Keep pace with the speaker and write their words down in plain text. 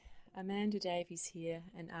Amanda Davies here,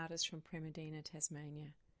 an artist from Premedina,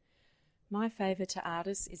 Tasmania. My favour to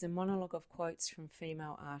artists is a monologue of quotes from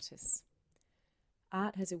female artists.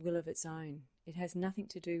 Art has a will of its own. It has nothing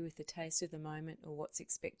to do with the taste of the moment or what's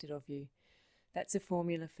expected of you. That's a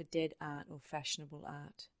formula for dead art or fashionable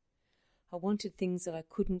art. I wanted things that I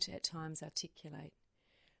couldn't at times articulate.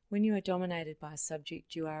 When you are dominated by a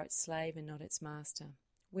subject, you are its slave and not its master.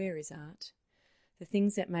 Where is art? The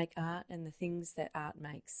things that make art and the things that art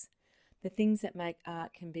makes. The things that make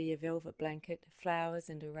art can be a velvet blanket, flowers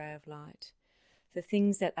and a ray of light. The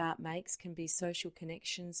things that art makes can be social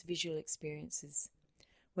connections, visual experiences.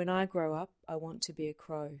 When I grow up, I want to be a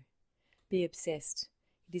crow. Be obsessed.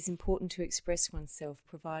 It is important to express oneself,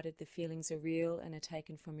 provided the feelings are real and are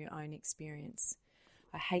taken from your own experience.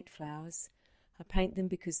 I hate flowers. I paint them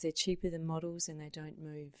because they're cheaper than models and they don't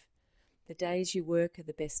move. The days you work are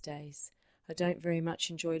the best days. I don't very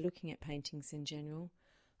much enjoy looking at paintings in general.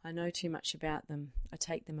 I know too much about them. I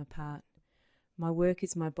take them apart. My work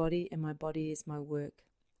is my body and my body is my work.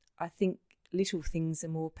 I think little things are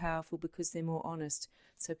more powerful because they're more honest,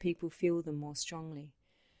 so people feel them more strongly.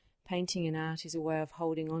 Painting and art is a way of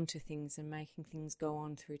holding on to things and making things go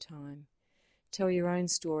on through time. Tell your own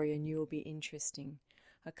story and you will be interesting.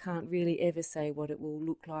 I can't really ever say what it will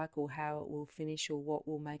look like or how it will finish or what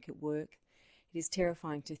will make it work. It is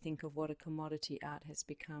terrifying to think of what a commodity art has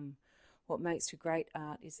become. What makes for great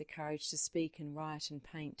art is the courage to speak and write and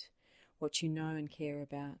paint what you know and care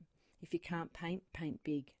about. If you can't paint, paint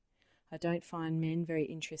big. I don't find men very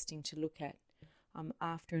interesting to look at. I'm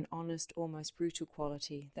after an honest, almost brutal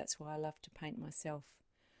quality. That's why I love to paint myself.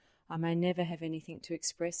 I may never have anything to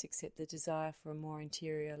express except the desire for a more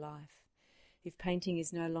interior life. If painting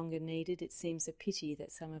is no longer needed, it seems a pity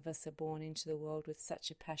that some of us are born into the world with such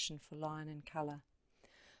a passion for line and colour.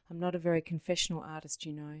 I'm not a very confessional artist,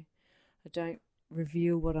 you know. I don't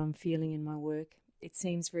reveal what I'm feeling in my work. It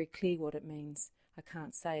seems very clear what it means. I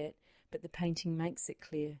can't say it, but the painting makes it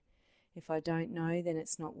clear. If I don't know, then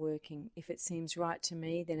it's not working. If it seems right to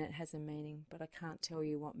me, then it has a meaning, but I can't tell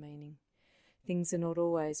you what meaning. Things are not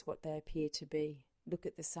always what they appear to be. Look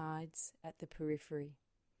at the sides, at the periphery.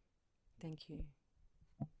 Thank you.